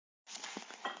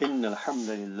إن الحمد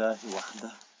لله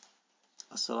وحده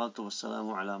الصلاة والسلام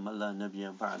على من لا نبي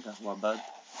بعده وبعد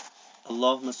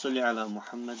اللهم صل على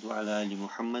محمد وعلى آل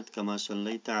محمد كما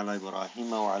صليت على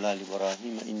إبراهيم وعلى آل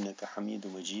إبراهيم إنك حميد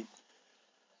مجيد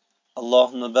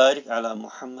اللهم بارك على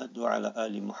محمد وعلى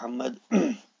آل محمد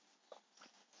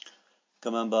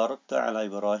كما باركت على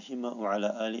إبراهيم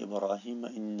وعلى آل إبراهيم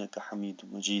إنك حميد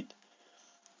مجيد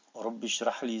رب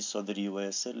اشرح لي صدري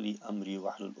ويسر لي أمري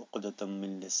واحلل عقدة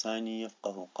من لساني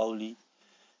يفقه قولي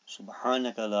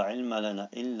سبحانك لا علم لنا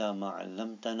إلا ما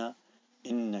علمتنا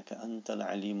إنك أنت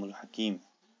العليم الحكيم.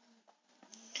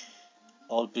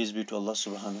 All praise be to Allah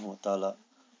subhanahu wa ta'ala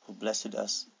who blessed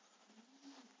us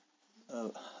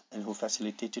and who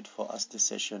facilitated for us this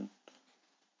session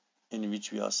in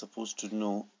which we are supposed to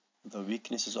know the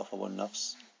weaknesses of our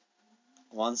nafs.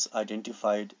 Once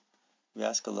identified, we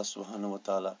ask Allah subhanahu wa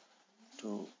ta'ala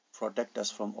to protect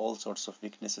us from all sorts of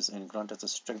weaknesses and grant us the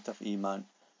strength of iman,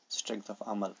 strength of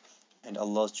amal, and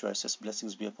Allah's choicest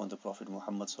blessings be upon the Prophet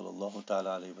Muhammad sallallahu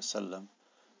ta'ala alayhi wasallam,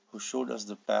 who showed us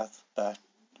the path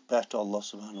to Allah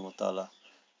subhanahu wa ta'ala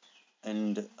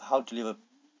and how to live a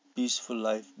peaceful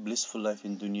life, blissful life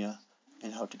in dunya,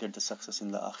 and how to get the success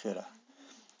in the akhirah.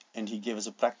 And he gave us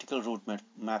a practical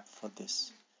roadmap for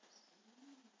this.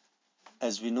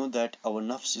 As we know that our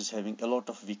nafs is having a lot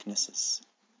of weaknesses,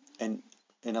 and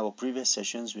in our previous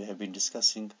sessions we have been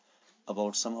discussing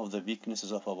about some of the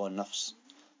weaknesses of our nafs,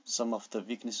 some of the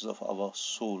weaknesses of our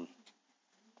soul.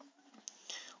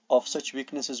 Of such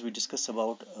weaknesses we discussed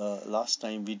about last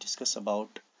time. We discussed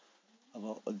about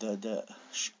the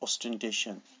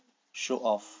ostentation, show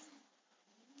off,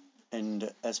 and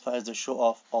as far as the show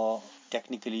off, or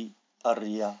technically a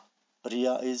riya.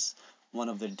 Riya is one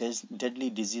of the deadly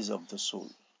disease of the soul.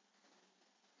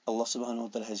 Allah subhanahu wa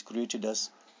ta'ala has created us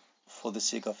for the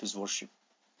sake of His worship.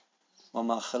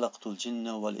 وَمَا خَلَقْتُ الْجِنَّ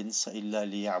وَالْإِنسَ إِلَّا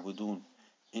لِيَعْبُدُونَ.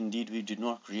 Indeed, we did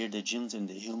not create the jinns and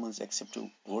the humans except to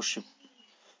worship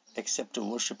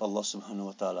Allah subhanahu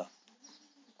wa ta'ala.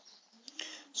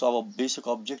 So our basic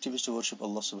objective is to worship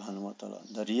Allah subhanahu wa ta'ala.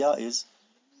 The riya is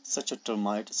such a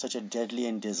termite, such a deadly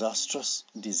and disastrous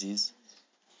disease.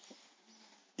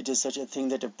 It is such a thing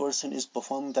that a person is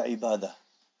performing the ibadah.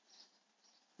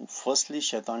 Firstly,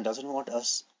 shaitan doesn't want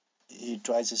us. He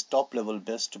tries his top level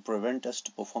best to prevent us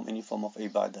to perform any form of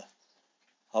ibadah.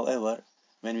 However,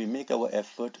 when we make our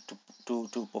effort to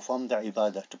perform the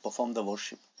ibadah, to perform the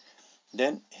worship,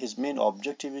 then his main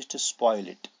objective is to spoil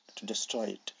it, to destroy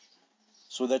it,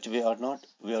 so that we are not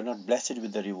blessed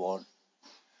with the reward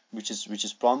which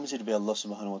is promised by Allah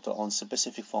subhanahu wa ta'ala on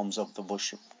specific forms of the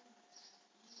worship.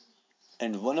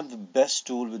 And one of the best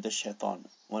tool with the shaitan,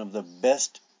 one of the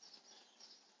best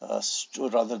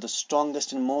the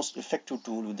strongest and most effective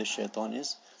tool with the shaitan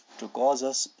is to cause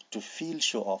us to feel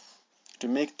show off, to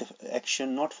make the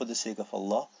action not for the sake of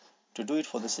Allah, to do it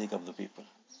for the sake of the people.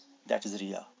 That is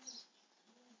riya.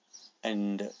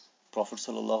 And Prophet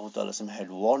sallallahu alaihi wasallam had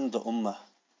warned the ummah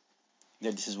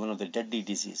that this is one of the deadly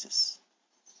diseases.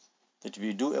 That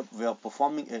we are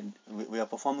performing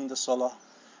the salah,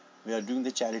 we are doing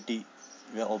the charity,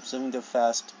 we are observing the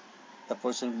fast. The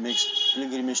person makes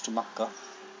pilgrimage to Makkah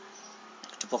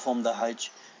to perform the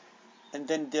Hajj, and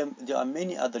then there are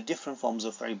many other different forms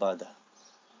of ibadah.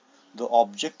 The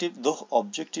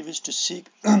objective is to seek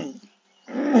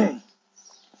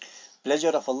pleasure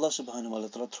of Allah subhanahu wa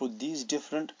ta'ala through these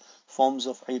different forms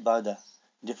of ibadah,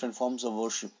 different forms of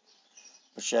worship.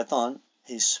 But shaitan,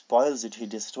 he spoils it, he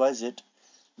destroys it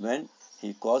when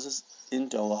he causes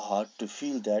into our heart to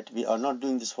feel that we are not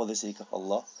doing this for the sake of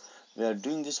Allah, we are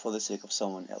doing this for the sake of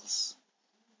someone else.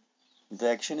 The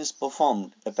action is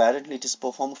performed, apparently it is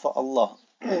performed for Allah.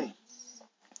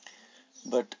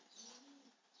 But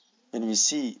when we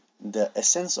see the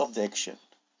essence of the action,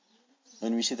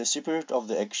 when we see the spirit of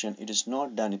the action, it is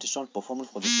not done, it is not performed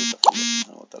for the sake of Allah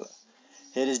subhanahu wa ta'ala.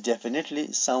 Here is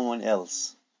definitely someone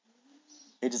else.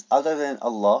 It is other than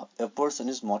Allah. A person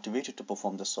is motivated to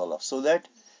perform the salah so that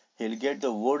he'll get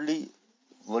the worldly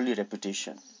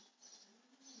reputation.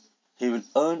 He will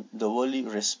earn the worldly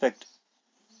respect,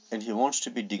 and he wants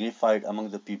to be dignified among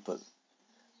the people.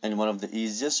 And one of the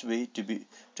easiest way to be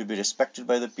respected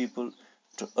by the people,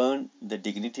 to earn the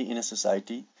dignity in a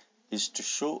society, is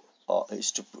to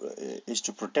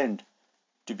pretend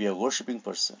to be a worshipping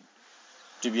person,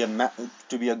 to be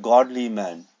a godly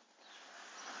man.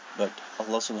 But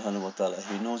Allah subhanahu wa ta'ala,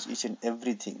 He knows each and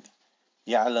everything.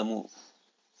 يَعْلَمُ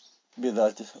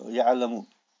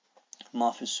مَا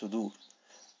فِي الصُّدُورِ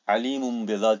عَلِيمٌ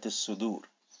بِذَاتِ الصُّدُورِ.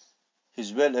 He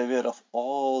is well aware of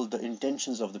all the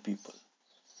intentions of the people.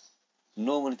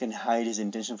 No one can hide his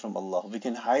intention from Allah. We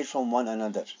can hide from one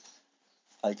another.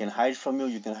 I can hide from you,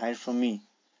 you can hide from me.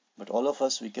 But all of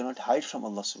us, we cannot hide from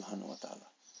Allah subhanahu wa ta'ala.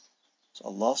 So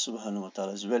Allah subhanahu wa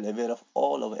ta'ala is well aware of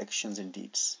all our actions and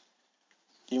deeds.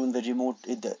 Even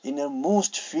the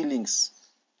innermost feelings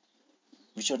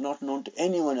which are not known to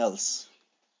anyone else,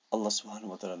 Allah subhanahu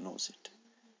wa ta'ala knows it.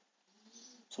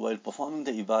 So while performing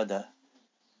the ibadah,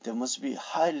 there must be a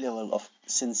high level of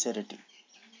sincerity.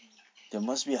 There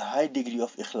must be a high degree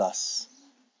of ikhlas.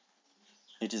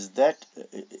 It is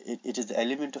the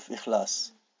element of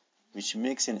ikhlas which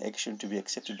makes an action to be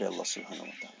accepted by Allah subhanahu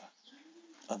wa ta'ala.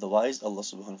 Otherwise, Allah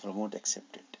subhanahu wa ta'ala won't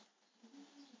accept it.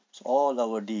 So all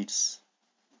our deeds,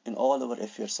 in all our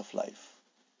affairs of life,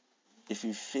 if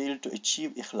we fail to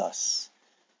achieve ikhlas,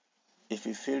 if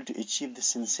we fail to achieve the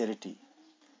sincerity,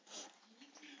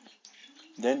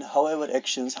 then however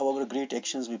great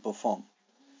actions we perform,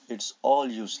 it's all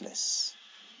useless.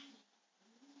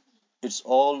 It's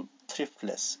all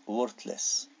thriftless,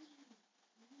 worthless.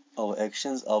 Our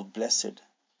actions are blessed.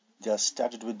 They are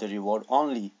started with the reward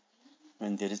only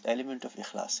when there is element of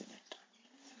ikhlas in it.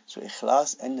 So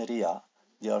ikhlas and riya,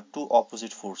 they are two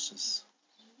opposite forces.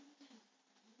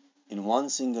 In one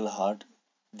single heart,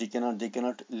 they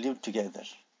cannot live together.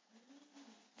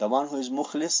 The one who is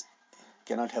mukhlis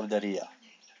cannot have the riya.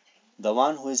 The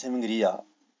one who is having riya,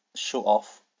 show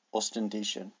off,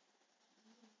 ostentation,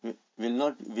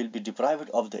 will be deprived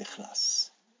of the ikhlas.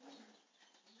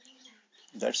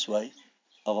 That's why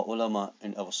our ulama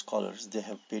and our scholars, they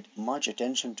have paid much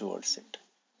attention towards it.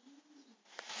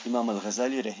 Imam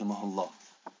al-Ghazali rahimahullah,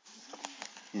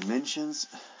 he mentions,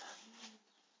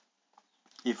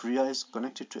 if riya is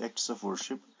connected to acts of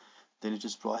worship, then it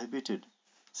is prohibited,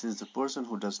 since the person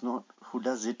who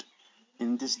does it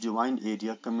in this divine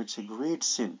area commits a great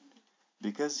sin,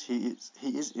 because he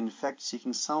is in fact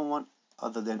seeking someone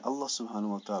other than Allah subhanahu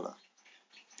wa ta'ala,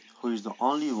 who is the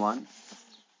only one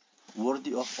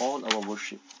worthy of all our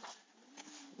worship.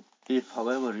 If,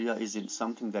 however, riya is in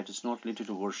something that is not related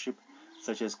to worship,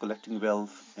 such as collecting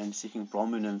wealth and seeking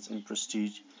prominence and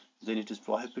prestige, then it is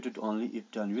prohibited only if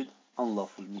done with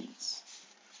unlawful means.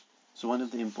 So one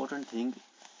of the important things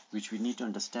which we need to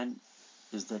understand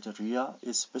is that riya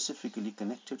is specifically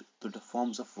connected to the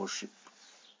forms of worship.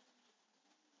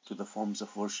 To the forms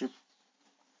of worship,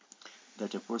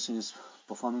 that a person is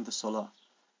performing the salah,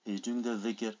 he is doing the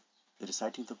dhikr,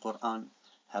 reciting the Quran,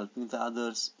 helping the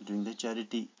others, doing the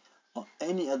charity, or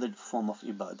any other form of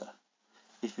ibadah.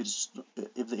 If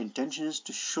the intention is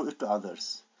to show it to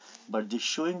others, but the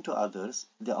showing to others,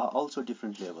 there are also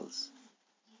different levels.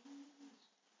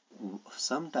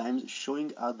 Sometimes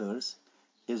showing others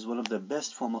is one of the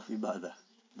best form of ibadah,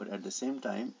 but at the same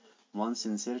time, one's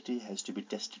sincerity has to be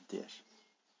tested there.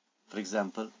 For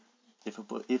example,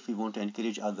 if we want to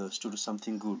encourage others to do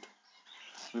something good,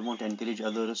 we want to encourage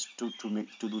others to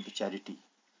do the charity,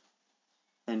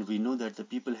 and we know that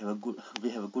we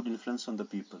have a good influence on the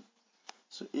people.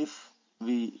 So if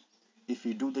we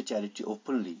do the charity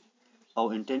openly,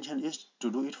 our intention is to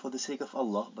do it for the sake of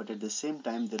Allah, but at the same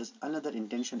time there is another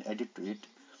intention added to it,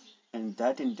 and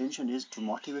that intention is to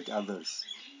motivate others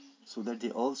so that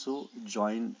they also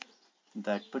join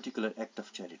that particular act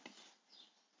of charity.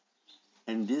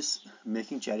 And this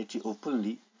making charity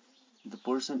openly, the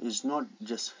person is not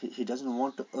just, he doesn't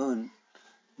want to earn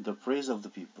the praise of the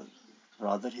people.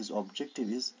 Rather, his objective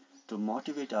is to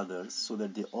motivate others so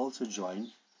that they also join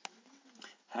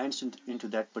hands into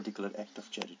that particular act of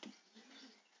charity.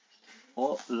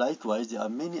 Or likewise, there are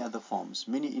many other forms,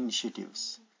 many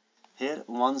initiatives. Here,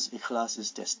 one's ikhlas is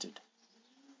tested.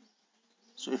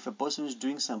 So if a person is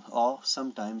doing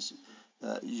sometimes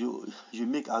you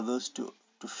make others to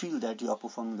feel that you are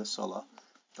performing the salah,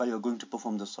 or you are going to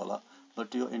perform the salah,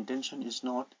 but your intention is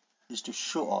to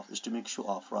show off, is to make show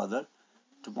off, rather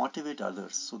to motivate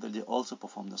others so that they also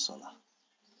perform the salah.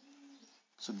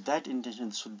 So that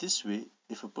intention, so this way,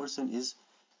 if a person is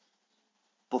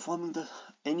performing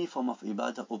any form of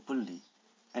ibadah openly,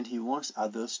 and he wants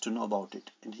others to know about it,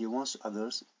 and he wants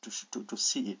others to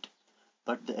see it,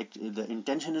 but the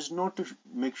intention is not to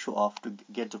make show off, to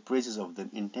get the praises of them.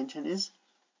 Intention is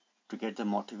to get them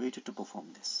motivated to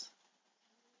perform this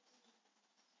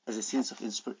as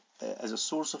a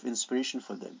source of inspiration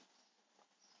for them.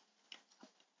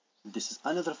 This is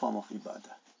another form of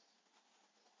ibadah.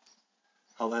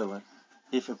 However,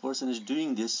 if a person is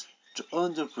doing this to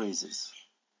earn their praises,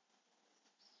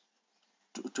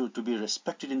 to be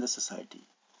respected in the society,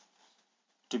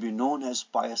 to be known as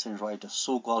pious and righteous,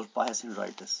 so-called pious and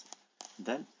righteous,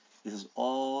 then this is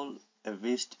all a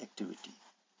waste activity,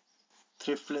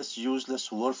 thriftless,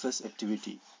 useless, worthless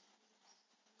activity,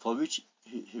 for which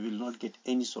he will not get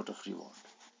any sort of reward.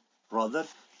 Rather,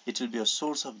 it will be a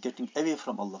source of getting away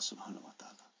from Allah subhanahu wa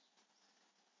ta'ala.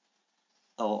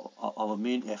 Our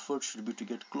main effort should be to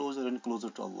get closer and closer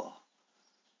to Allah.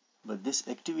 But this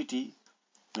activity,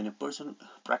 when a person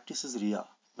practices riya,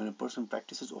 when a person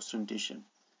practices ostentation,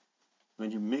 when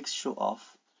he makes show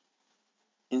off,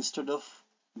 instead of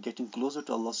getting closer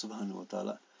to Allah subhanahu wa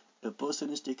ta'ala, a person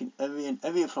is taken away and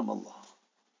away from Allah.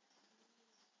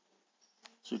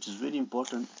 So it is very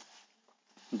important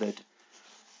that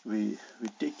we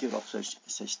take care of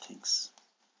such things.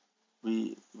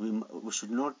 We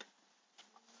should not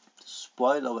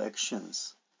spoil our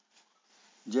actions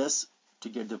just to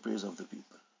get the praise of the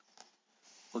people.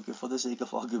 Okay, for the sake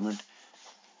of argument,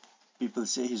 people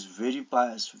say he's very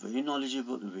pious, very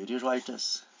knowledgeable, very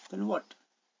righteous. Then what?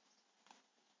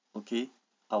 Okay,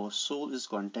 our soul is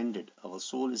contented, our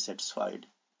soul is satisfied,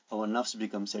 our nafs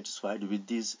becomes satisfied with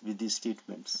these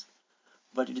statements.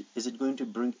 But is it going to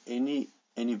bring any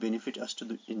benefit us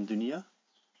in dunya?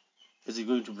 Is it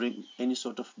going to bring any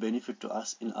sort of benefit to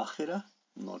us in akhirah?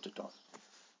 Not at all.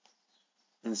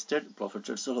 Instead, Prophet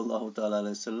said sallallahu ta'ala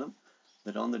alayhi wasallam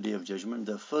that on the day of judgment,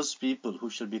 the first people who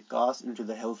shall be cast into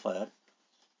the hellfire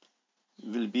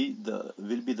will be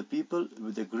the people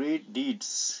with the great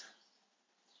deeds.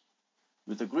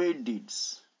 With the great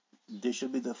deeds, they shall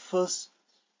be the first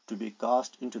to be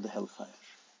cast into the hellfire.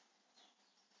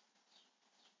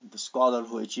 The scholar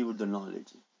who achieved the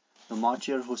knowledge, the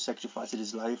martyr who sacrificed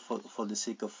his life for the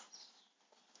sake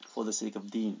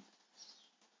of DEEN,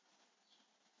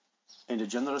 and a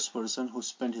generous person who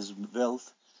spent his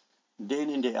wealth day in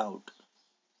and day out.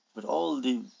 But all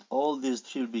these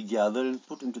three will be gathered and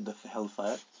put into the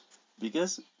hellfire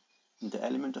because the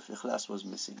element of ikhlas was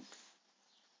missing.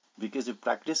 Because they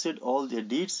practiced all their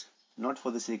deeds not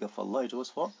for the sake of Allah, it was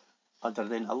for other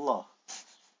than Allah.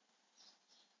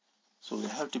 So we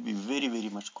have to be very, very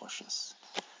much cautious,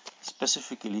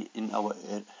 specifically in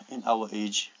our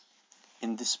age,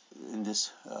 in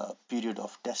this period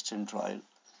of test and trial,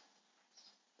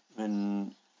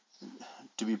 when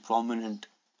to be prominent,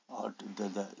 or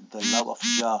the love of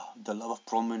jah, the love of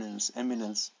prominence,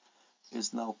 eminence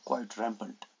is now quite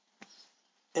rampant.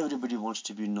 Everybody wants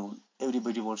to be known,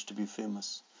 everybody wants to be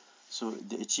famous. So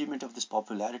the achievement of this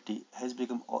popularity has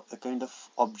become a kind of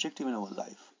objective in our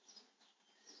life.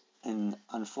 And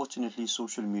unfortunately,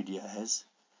 social media has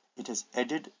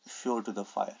added fuel to the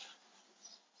fire.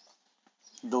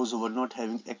 Those who were not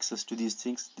having access to these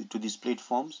things, to these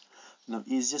platforms, now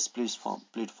easiest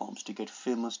platforms to get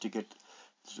famous, to get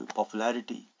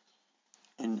popularity,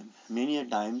 and many a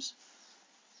times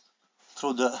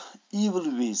through the evil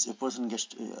ways a person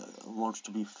wants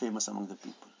to be famous among the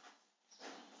people.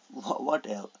 What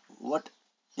else? What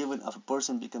even if a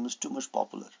person becomes too much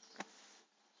popular?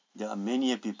 There are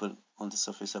many people on the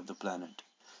surface of the planet.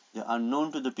 They are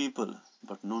unknown to the people,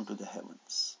 but known to the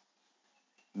heavens.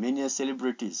 Many are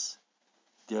celebrities.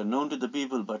 They are known to the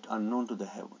people, but unknown to the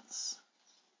heavens.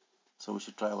 So we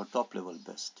should try our top level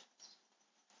best.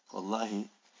 Wallahi,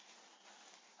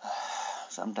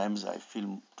 sometimes I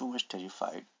feel too much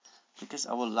terrified because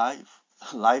our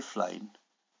lifeline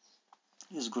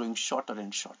is growing shorter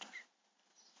and shorter.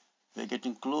 We are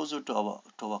getting closer to our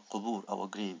qubur, our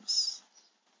graves.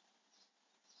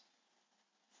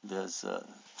 There's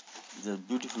a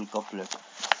beautiful couplet.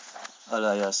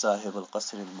 ألا يا صاحب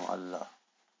القصر المعلى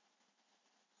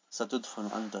ستدفن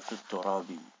أنت في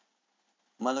التراب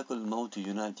ملك الموت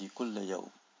ينادي كل يوم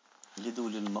لدوا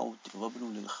للموت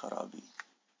وابنوا للخراب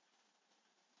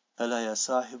ألا يا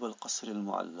صاحب القصر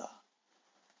المعلى.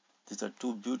 These are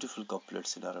two beautiful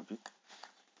couplets in Arabic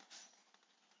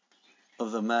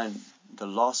of the man, the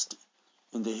lost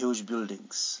in the huge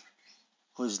buildings,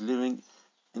 who is living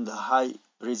in the high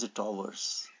raised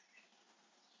towers.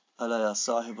 ألا يا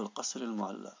صاحب القصر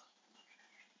المعلى.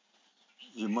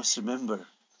 You must remember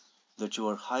that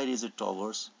your high raised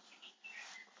towers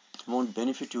won't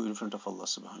benefit you in front of Allah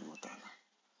subhanahu wa ta'ala.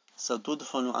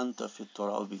 ستدفن أنت في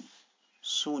التراب.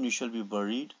 Soon you shall be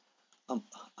buried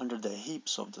under the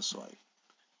heaps of the soil.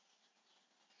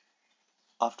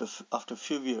 After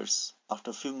few years,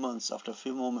 after few months, after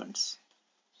few moments,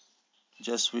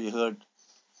 just we heard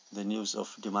the news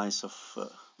of demise of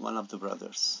one of the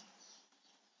brothers.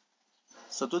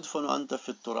 ستدفن أنت في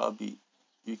التراب.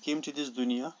 You came to this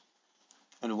dunya,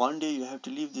 and one day you have to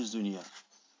leave this dunya.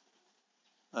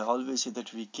 I always say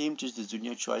that we came to this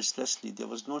dunya choicelessly. There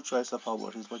was no choice of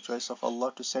ours. It was choice of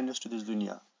Allah to send us to this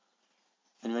dunya.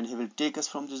 And when He will take us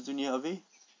from this dunya away,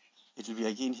 it will be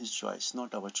again His choice,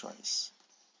 not our choice.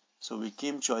 So we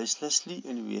came choicelessly,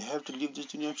 and we have to leave this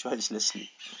dunya choicelessly.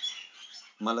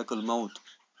 Malakul Maut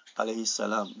alayhi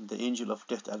salam, the angel of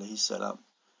death alayhi salam,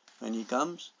 when he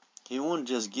comes, He won't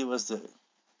just give us the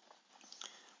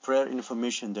prayer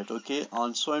information that, okay,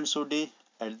 on so and so day,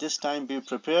 at this time, be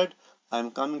prepared.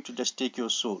 I'm coming to just take your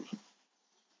soul.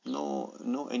 No,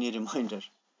 no, any reminder.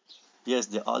 Yes,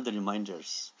 they are the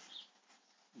reminders.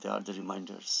 They are the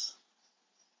reminders.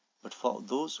 But for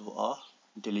those who are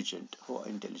diligent, who are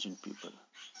intelligent people,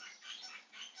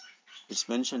 it's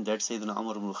mentioned that Sayyidina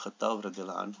Umar ibn al-Khattab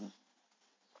radiallahu anhu,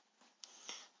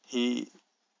 he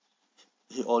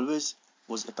always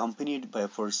was accompanied by a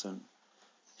person.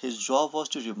 His job was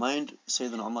to remind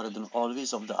Sayyidina Umar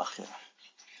always of the Akhirah.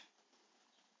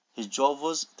 His job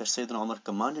was that Sayyidina Umar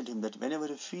commanded him that whenever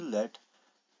you feel that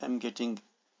I'm getting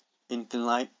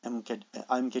inclined,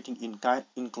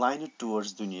 inclined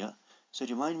towards dunya, so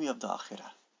remind me of the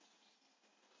Akhirah.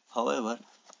 However,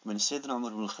 when Sayyidina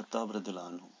Umar ibn al-Khattab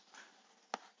radiallahu anhu,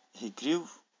 he grew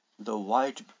the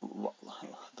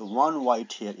one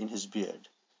white hair in his beard,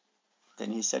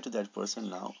 then he said to that person,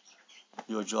 now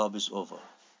your job is over.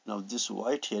 Now this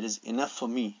white hair is enough for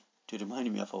me to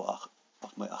remind me of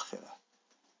my akhirah.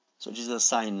 So it is a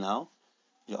sign now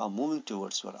you are moving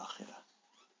towards your akhirah.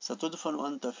 Satudfanu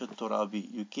anta fit turabi.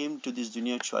 You came to this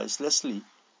dunya choicelessly,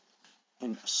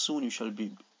 and soon you shall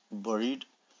be buried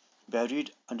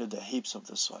under the heaps of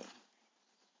the soil.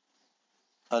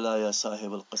 ألا يا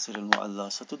صاحب القصر المعلى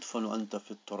ستدفن أنت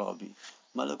في التراب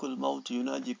ملك الموت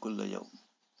ينادي كل يوم.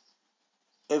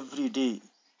 Every day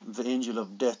the angel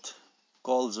of death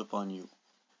calls upon you.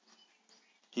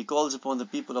 He calls upon the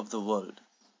people of the world.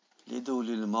 لِدُوا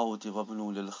لِلْمَوْتِ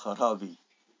وَابْنُوا لِلْخَرَابِ.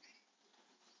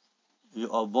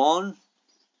 You are born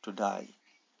to die,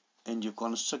 and you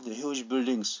construct the huge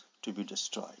buildings to be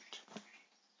destroyed.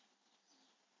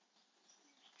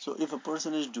 So if a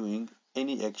person is doing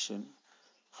any action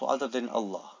for other than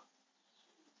Allah,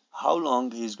 how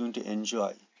long he is going to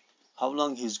enjoy, how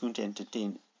long he is going to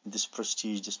entertain this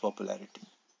prestige, this popularity?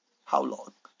 How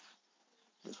long?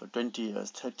 Just for 20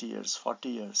 years, 30 years, 40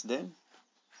 years. Then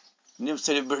new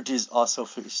celebrities are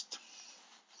surfaced.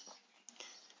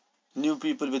 New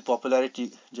people with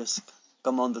popularity just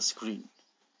come on the screen.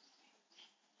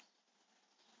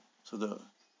 So the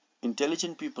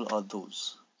intelligent people are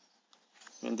those.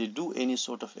 When they do any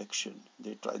sort of action,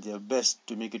 they try their best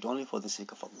to make it only for the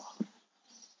sake of Allah.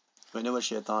 Whenever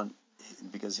shaitan,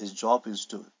 because his job is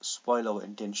to spoil our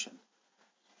intention,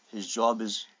 his job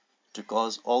is to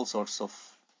cause all sorts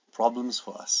of problems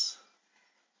for us.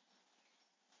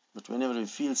 But whenever we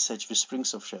feel such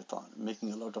whisperings of shaitan,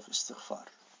 making a lot of istighfar,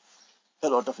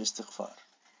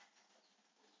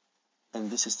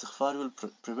 and this istighfar will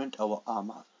prevent our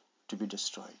amal to be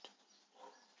destroyed.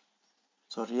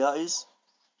 So riya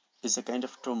is a kind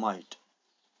of termite.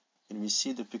 When we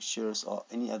see the pictures or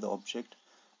any other object,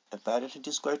 apparently it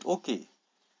is quite okay,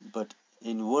 but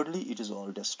inwardly it is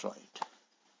all destroyed.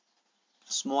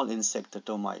 A small insect, the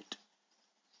termite,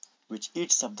 which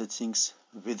eats up the things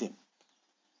within.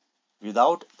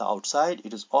 Without the outside,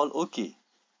 it is all okay,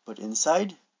 but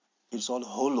inside, it's all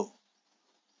hollow.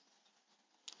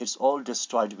 It's all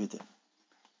destroyed within.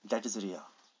 That is riya.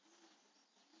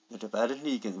 That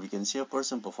apparently we can see a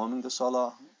person performing the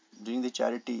salah, doing the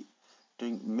charity,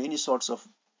 doing many sorts of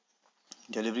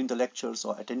delivering the lectures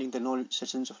or attending the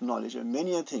sessions of knowledge and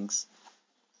many other things.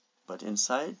 But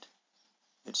inside,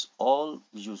 it's all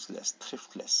useless,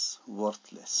 thriftless,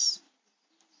 worthless.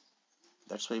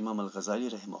 That's why Imam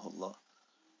Al-Ghazali rahimahullah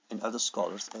and other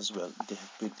scholars as well, they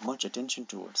have paid much attention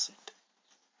towards it.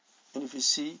 And if you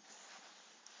see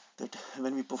that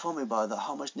when we perform ibadah,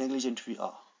 how much negligent we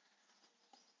are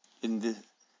in the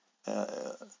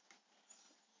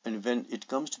and when it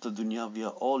comes to the dunya, we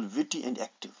are all witty and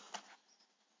active.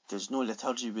 There's no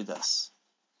lethargy with us.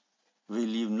 We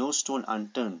leave no stone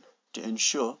unturned to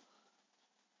ensure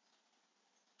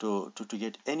to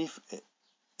get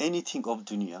anything of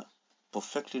dunya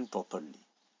perfectly and properly.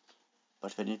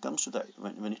 But when it comes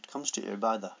to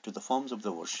ibadah, to the forms of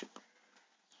the worship,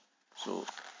 so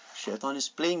shaitan is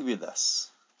playing with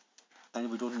us,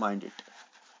 and we don't mind it.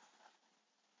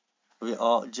 We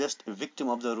are just a victim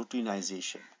of the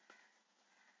routinization.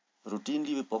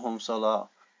 Routinely we perform salah,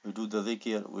 we do the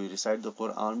dhikr, we recite the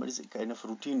Quran, but it's a kind of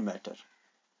routine matter,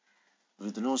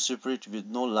 with no spirit, with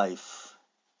no life.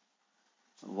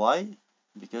 Why?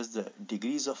 Because the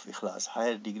degrees of ikhlas,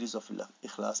 higher degrees of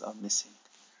ikhlas are missing.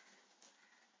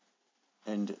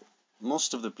 And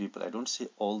most of the people, I don't say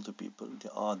all the people, they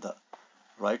are the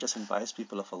righteous and pious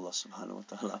people of Allah subhanahu wa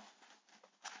ta'ala,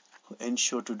 who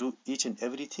ensure to do each and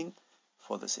everything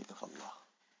for the sake of Allah.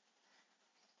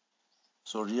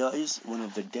 So riya is one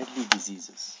of the deadly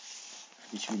diseases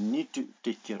which we need to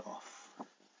take care of.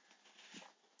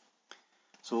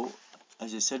 So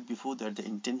as I said before, that the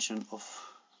intention of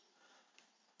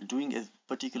doing a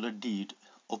particular deed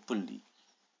openly,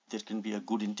 there can be a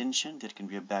good intention, there can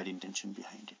be a bad intention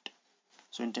behind it.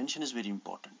 So intention is very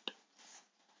important.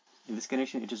 In this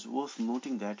connection, it is worth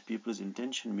noting that people's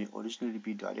intention may originally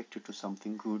be directed to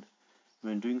something good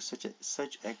when doing such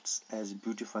acts as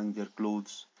beautifying their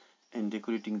clothes and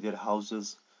decorating their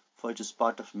houses, for it is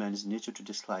part of man's nature to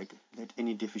dislike that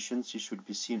any deficiency should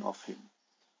be seen of him.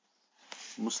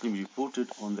 Muslim reported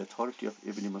on the authority of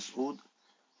Ibn Mas'ud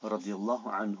radiyallahu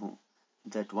anhu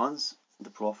that once the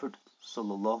Prophet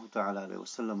sallallahu ta'ala alayhi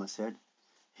wasallam said,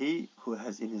 "He who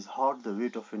has in his heart the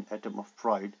weight of an atom of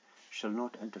pride shall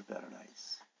not enter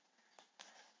paradise."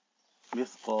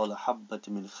 مِثْقَالَ حَبَّةٍ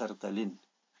مِنْ خَرْدَلٍ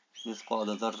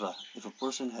مِثْقَالَ ذَرَّةٍ. If a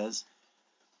person has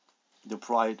the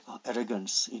pride or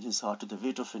arrogance in his heart to the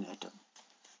weight of an atom,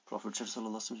 Prophet said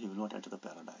sallallahu alaihi wasallam, he will not enter the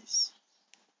paradise.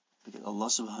 Because Allah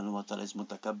subhanahu wa ta'ala is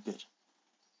mutakabbir.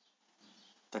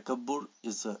 Takabbur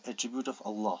is an attribute of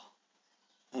Allah,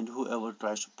 and whoever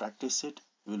tries to practice it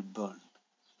will burn,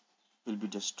 will be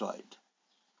destroyed.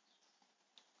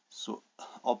 So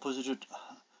opposite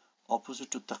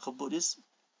to takabbur is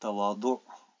tawadu.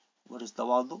 What is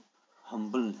tawadu?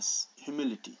 Humbleness,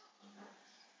 humility.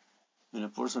 When a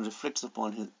person reflects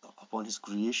upon his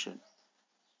creation,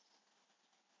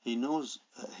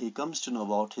 he comes to know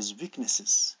about his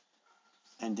weaknesses,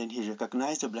 and then he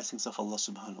recognizes the blessings of Allah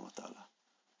subhanahu wa ta'ala,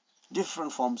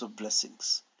 different forms of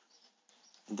blessings,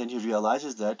 and then he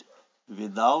realizes that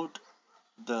without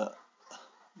the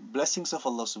blessings of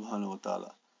Allah subhanahu wa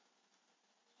ta'ala,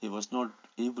 he was not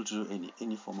able to do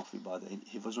any form of ibadah,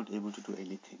 he was not able to do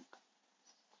anything.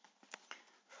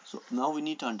 So now we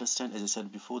need to understand, as I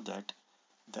said before, that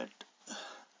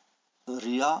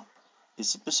Riya is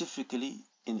specifically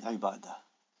in ibadah.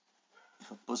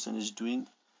 If a person is doing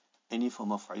any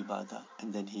form of ibadah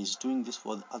and then he is doing this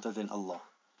for other than Allah,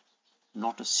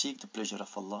 not to seek the pleasure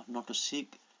of Allah, not to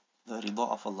seek the rida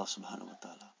of Allah subhanahu wa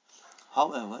ta'ala.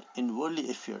 However, in worldly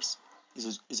affairs,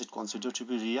 is it considered to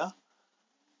be Riya?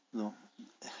 No.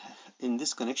 In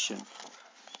this connection,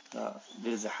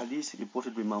 there is a hadith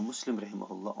reported by Imam Muslim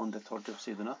rahimahullah on the authority of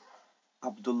Sayyidina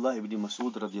Abdullah ibn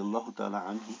Mas'ud radiyallahu ta'ala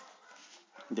anhu,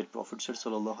 that Prophet said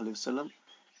sallallahu alayhi wasallam,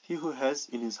 "He who has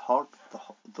in his heart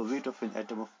the weight of an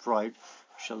atom of pride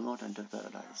shall not enter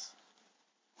paradise."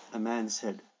 A man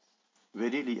said,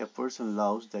 "Verily a person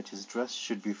loves that his dress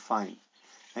should be fine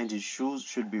and his shoes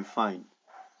should be fine."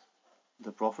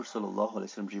 The Prophet sallallahu alayhi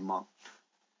wasallam remarked,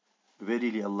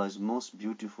 "Verily Allah is most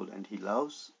beautiful and he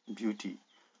loves beauty.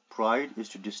 Pride is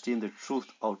to disdain the truth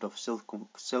out of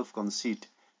self-conceit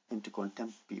and to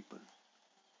contempt people."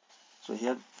 So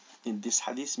here in this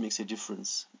hadith makes a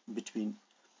difference between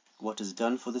what is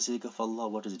done for the sake of Allah,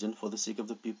 what is done for the sake of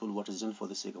the people, what is done for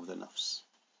the sake of the nafs.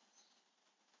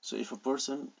 So if a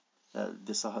person,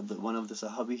 one of the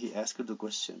Sahabi, he asked the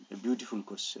question, a beautiful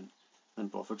question,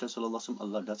 and Prophet ﷺ,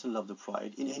 Allah doesn't love the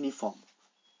pride in any form.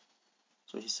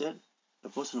 So he said, a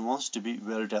person wants to be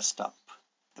well dressed up,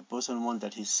 a person wants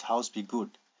that his house be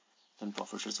good, then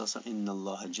Prophet ﷺ, Inna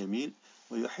Allah Jameel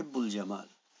wa yuhibbul Jamal.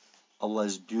 Allah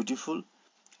is beautiful,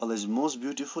 Allah is most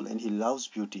beautiful and he loves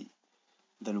beauty.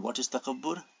 Then what is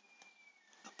takabbur?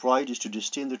 Pride is to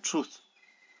disdain the truth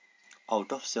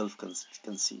out of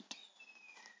self-conceit.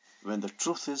 When the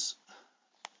truth is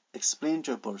explained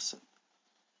to a person,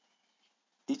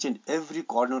 each and every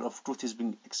corner of truth is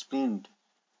being explained,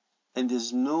 and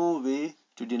there's no way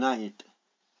to deny it.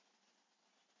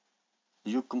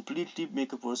 You completely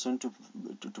make a person to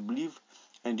believe,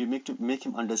 and you make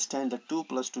him understand that 2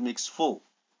 plus 2 makes 4.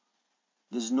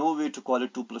 There's no way to call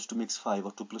it 2 plus 2 makes 5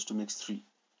 or 2 plus 2 makes 3.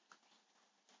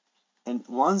 And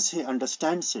once he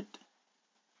understands it,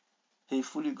 he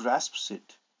fully grasps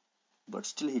it, but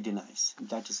still he denies.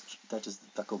 That is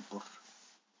takabbur.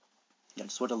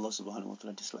 That's what Allah subhanahu wa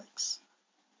ta'ala dislikes.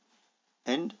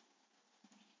 And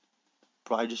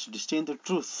pride is to disdain the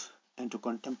truth and to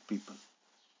contempt people.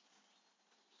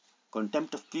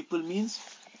 Contempt of people means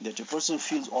that a person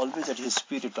feels always that he is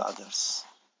superior to others.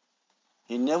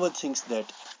 He never thinks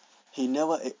that, he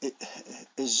never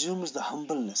assumes the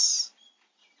humbleness.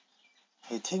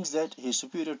 He thinks that he is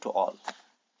superior to all.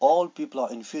 All people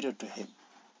are inferior to him.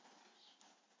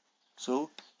 So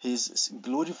he is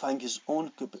glorifying his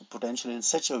own potential in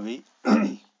such a way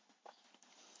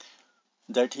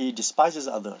that he despises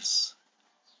others.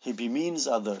 He bemeans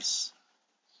others.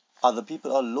 Other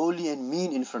people are lowly and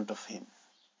mean in front of him.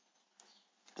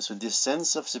 So this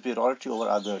sense of superiority over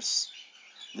others,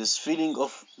 this feeling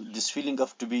of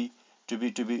to be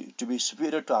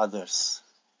superior to others,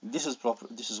 this is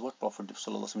what Prophet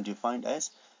ﷺ defined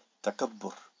as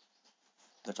takabbur.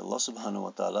 That Allah subhanahu wa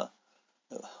ta'ala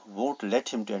won't let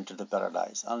him to enter the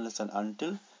paradise unless and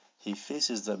until he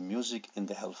faces the music in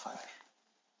the hellfire.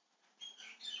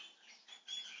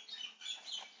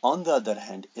 On the other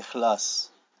hand, ikhlas,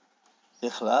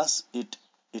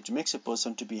 it makes a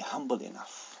person to be humble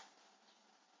enough.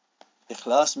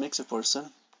 Ikhlas makes a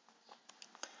person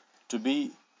to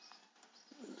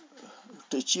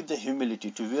achieve the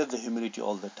humility, to wear the humility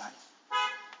all the time.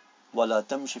 وَلَا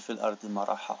تَمْشِ فِي الْأَرْضِ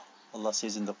مَرَحًا. Allah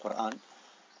says in the Quran,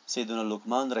 Sayyidina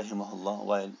Luqman rahimahullah,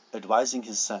 while advising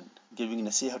his son, giving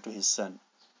nasiha to his son,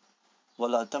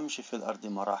 وَلَا تَمْشِ فِي الْأَرْضِ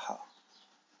مَرَحًا.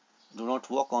 Do not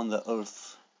walk on the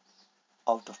earth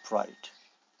out of pride.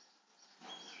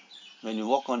 When you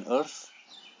walk on earth,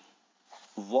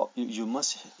 you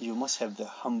must have the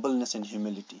humbleness and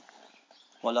humility.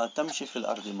 وَلَا تَمْشِ فِي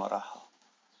الْأَرْضِ مَرَحًا.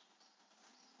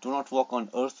 Do not walk on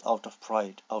earth out of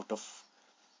pride, out of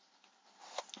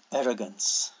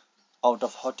arrogance, out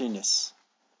of haughtiness.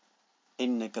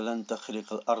 إِنَّكَ لَن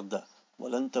تَخْرِقَ الْأَرْضَ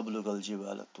وَلَن تَبْلُغَ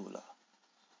الْجِبَالَ طُولًا.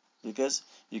 Because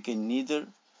you can neither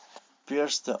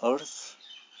pierce the earth,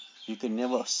 you can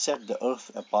never set the earth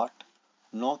apart,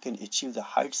 nor can achieve the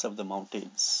heights of the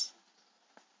mountains.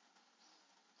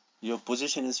 Your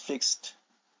position is fixed,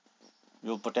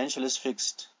 your potential is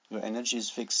fixed, your energy is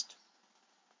fixed.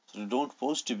 So don't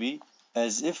pose to be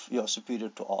as if you are superior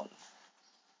to all.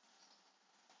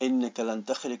 إِنَّكَ لَن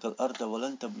تَخْرِقَ الْأَرْضَ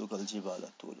وَلَن تَبْلُغَ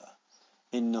الْجِبَالَ طُولًا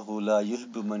إِنَّهُ لَا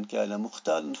يُحِبُّ مَنْ كَانَ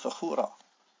مُخْتَالًا فَخُورًا.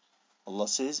 Allah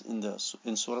says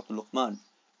in Surah Luqman,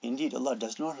 indeed Allah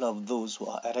does not love those who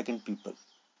are arrogant people,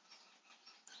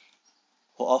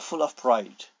 who are full of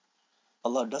pride.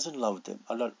 Allah doesn't love them.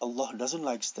 Allah doesn't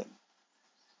like them.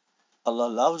 Allah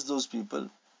loves those people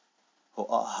who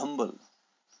are humble,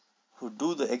 who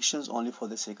do the actions only for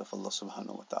the sake of Allah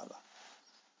subhanahu wa ta'ala.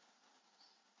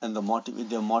 And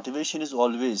their motivation is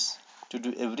always to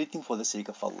do everything for the sake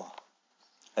of Allah,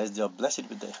 as they are blessed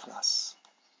with the ikhlas.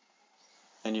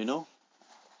 And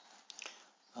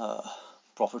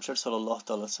Prophet said sallallahu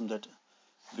alaihi wasallam that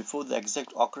before the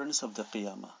exact occurrence of the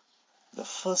Qiyamah, the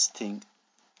first thing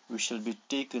we shall be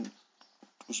taken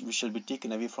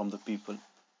away from the people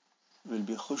will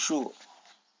be khushu',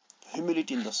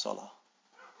 humility in the salah.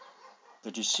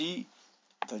 That you see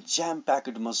the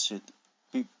jam-packed masjid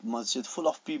full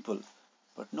of people,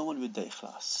 but no one with the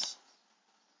ikhlas,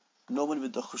 no one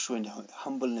with the khushu' and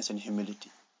humbleness and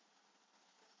humility.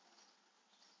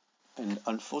 And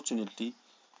unfortunately,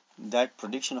 that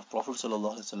prediction of Prophet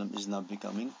ﷺ is now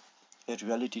becoming a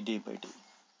reality day by day.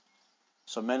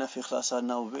 So men of ikhlas are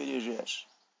now very rare.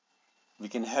 We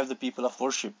can have the people of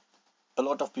worship, a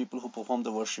lot of people who perform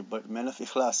the worship, but men of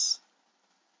ikhlas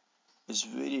is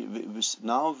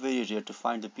now very rare to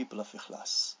find the people of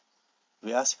ikhlas.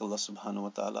 We ask Allah subhanahu wa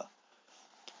ta'ala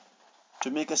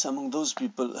to make us among those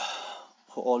people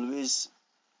who always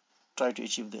try to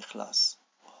achieve the ikhlas,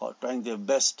 who are trying their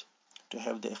best to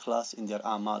have the ikhlas in their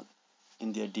amal,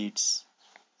 in their deeds.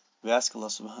 We ask Allah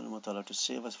subhanahu wa ta'ala to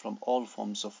save us from all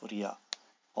forms of riya,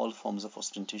 all forms of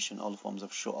ostentation, all forms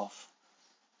of show-off,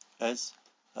 as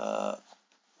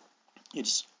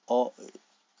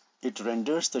it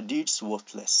renders the deeds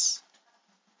worthless.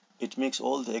 It makes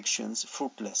all the actions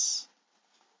fruitless.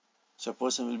 So a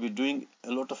person will be doing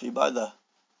a lot of ibadah,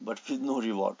 but with no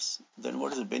rewards. Then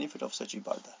what is the benefit of such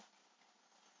ibadah?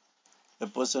 A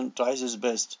person tries his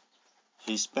best,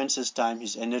 he spends his time,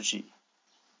 his energy,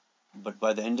 but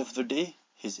by the end of the day,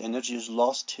 his energy is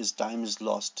lost, his time is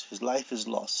lost, his life is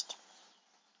lost.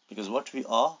 Because what we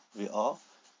are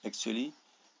actually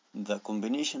the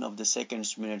combination of the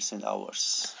seconds, minutes and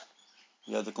hours.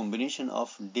 We are the combination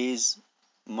of days,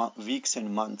 weeks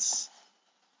and months.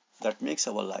 That makes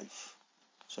our life.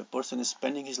 So a person is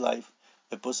spending his life,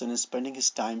 a person is spending his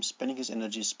time, spending his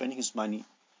energy, spending his money,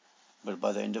 but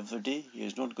by the end of the day, he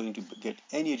is not going to get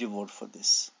any reward for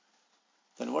this.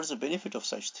 Then what is the benefit of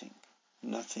such thing?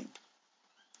 Nothing.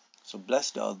 So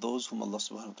blessed are those whom Allah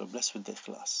subhanahu wa ta'ala blessed with the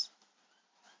ikhlas.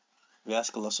 We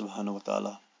ask Allah subhanahu wa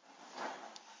ta'ala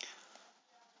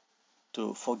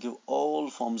to forgive all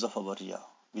forms of our riya,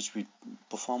 which we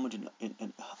performed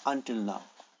until now.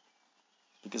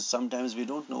 Because sometimes we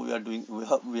don't know we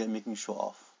are making show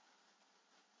off.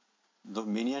 Though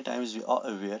many a times we are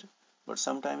aware, but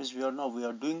sometimes we are not. We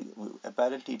are doing,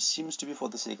 apparently it seems to be for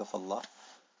the sake of Allah,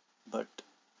 but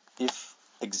if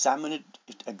examined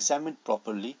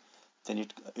properly, then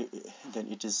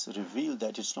it is revealed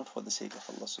that it's not for the sake of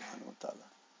Allah subhanahu wa ta'ala.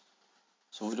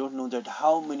 So we don't know that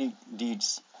how many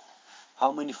deeds,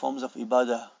 how many forms of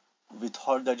ibadah we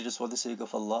thought that it is for the sake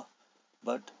of Allah,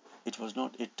 but it was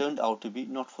not. It turned out to be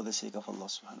not for the sake of Allah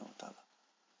subhanahu wa ta'ala.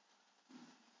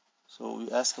 So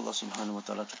we ask Allah subhanahu wa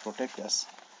ta'ala to protect us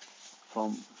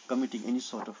from committing any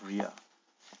sort of riya.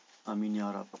 Ameen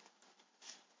Ya Rab.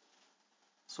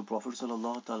 So Prophet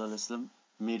sallallahu ta'ala alaihi wasallam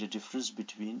made a difference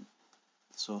between,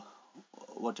 so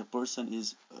what a person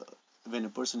is, when a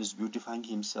person is beautifying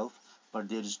himself, but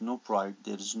there is no pride,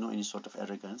 there is no any sort of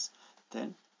arrogance,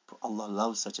 then Allah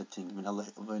loves such a thing. When Allah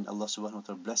subhanahu wa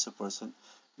ta'ala bless a person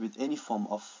with any form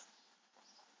of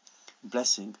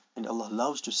blessing, and Allah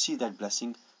loves to see that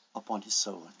blessing upon his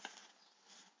servant.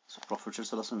 So Prophet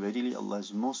sallallahu alaihi wasallam, verily Allah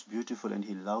is most beautiful and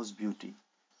he loves beauty.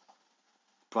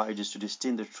 Pride is to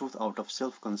disdain the truth out of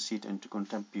self-conceit and to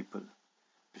contempt people.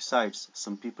 Besides,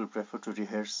 some people prefer to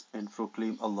rehearse and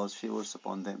proclaim Allah's favors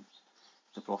upon them.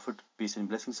 The Prophet, peace and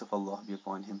blessings of Allah be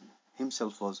upon him,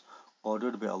 himself was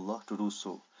ordered by Allah to do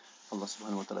so. Allah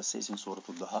subhanahu wa ta'ala says in Surah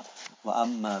Al-Duha,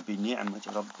 وَأَمَّا بِنِعْمَةِ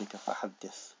رَبِّكَ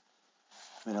فَحَدِّثْ.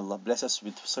 When Allah blesses us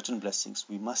with certain blessings,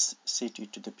 we must say to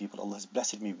it to the people, Allah has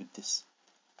blessed me with this,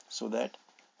 so that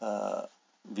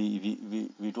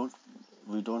we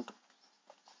don't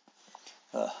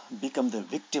become the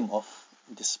victim of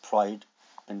this pride,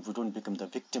 and we don't become the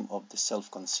victim of the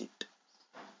self-conceit.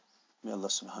 May Allah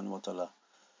subhanahu wa ta'ala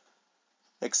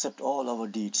accept all our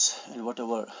deeds, and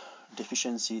whatever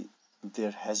deficiency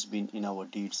there has been in our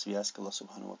deeds, we ask Allah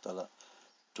subhanahu wa ta'ala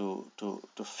to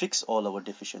fix all our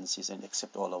deficiencies and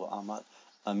accept all our amal.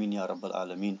 Ameen Ya Rabbal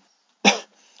Alameen.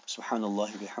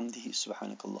 Subhanallah bihamdihi,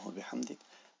 subhanakallah bihamdik,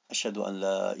 ashhadu an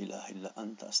la ilaha illa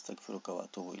anta, astaghfiruka wa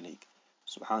atubu ilayk.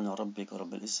 Subhana rabbika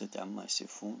rabbil izzati amma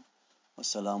yasifun, wa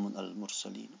salamun al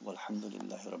mursaleen,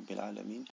 walhamdulillahi rabbil alameen.